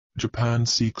Japan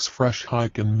seeks fresh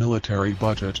hike in military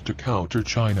budget to counter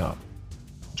China.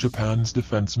 Japan's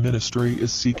defense ministry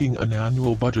is seeking an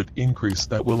annual budget increase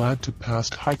that will add to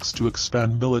past hikes to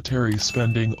expand military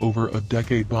spending over a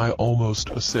decade by almost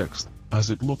a sixth, as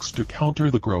it looks to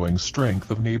counter the growing strength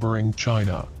of neighboring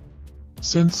China.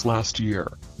 Since last year,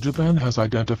 Japan has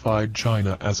identified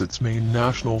China as its main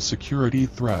national security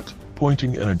threat,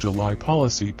 pointing in a July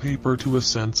policy paper to a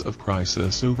sense of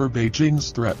crisis over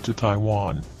Beijing's threat to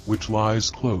Taiwan, which lies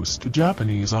close to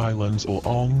Japanese islands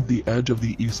along the edge of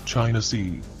the East China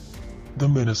Sea. The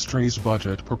ministry's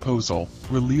budget proposal,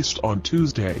 released on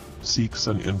Tuesday, seeks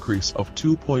an increase of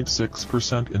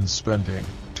 2.6% in spending,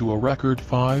 to a record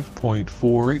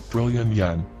 5.48 trillion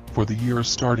yen, for the year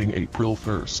starting April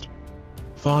 1st.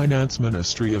 Finance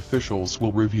Ministry officials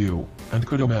will review, and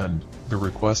could amend, the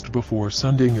request before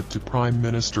sending it to Prime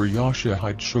Minister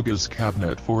Yoshihide Suga's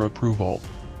cabinet for approval.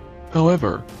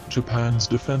 However, Japan's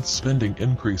defense spending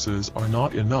increases are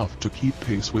not enough to keep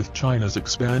pace with China's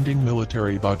expanding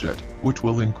military budget, which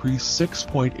will increase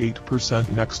 6.8%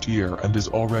 next year and is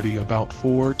already about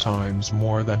 4 times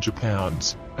more than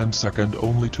Japan's, and second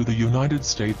only to the United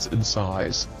States in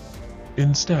size.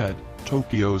 Instead,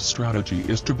 Tokyo's strategy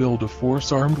is to build a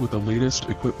force armed with the latest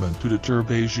equipment to deter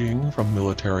Beijing from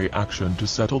military action to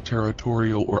settle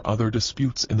territorial or other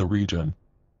disputes in the region.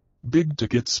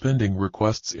 Big-ticket spending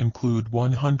requests include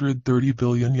 130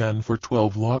 billion yen for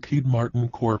 12 Lockheed Martin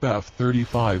Corp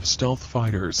F-35 stealth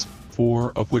fighters,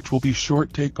 4 of which will be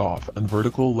short takeoff and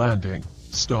vertical landing,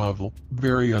 STOVL,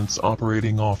 variants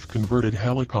operating off converted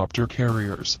helicopter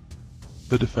carriers.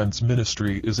 The Defense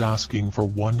Ministry is asking for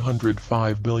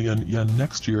 105 billion yen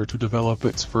next year to develop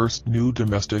its first new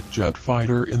domestic jet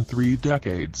fighter in 3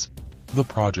 decades. The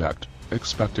project,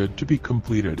 expected to be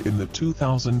completed in the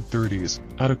 2030s,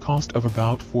 at a cost of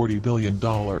about $40 billion,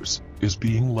 is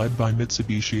being led by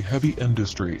Mitsubishi Heavy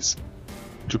Industries.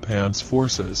 Japan's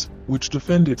forces, which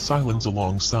defend its islands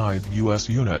alongside U.S.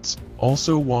 units,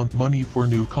 also want money for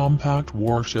new compact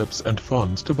warships and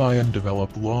funds to buy and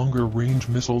develop longer-range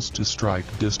missiles to strike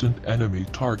distant enemy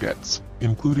targets,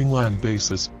 including land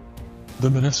bases. The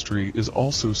ministry is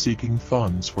also seeking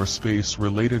funds for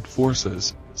space-related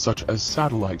forces, such as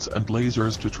satellites and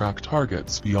lasers to track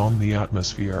targets beyond the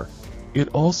atmosphere. It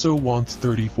also wants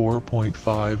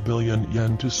 34.5 billion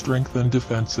yen to strengthen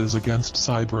defenses against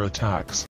cyber attacks.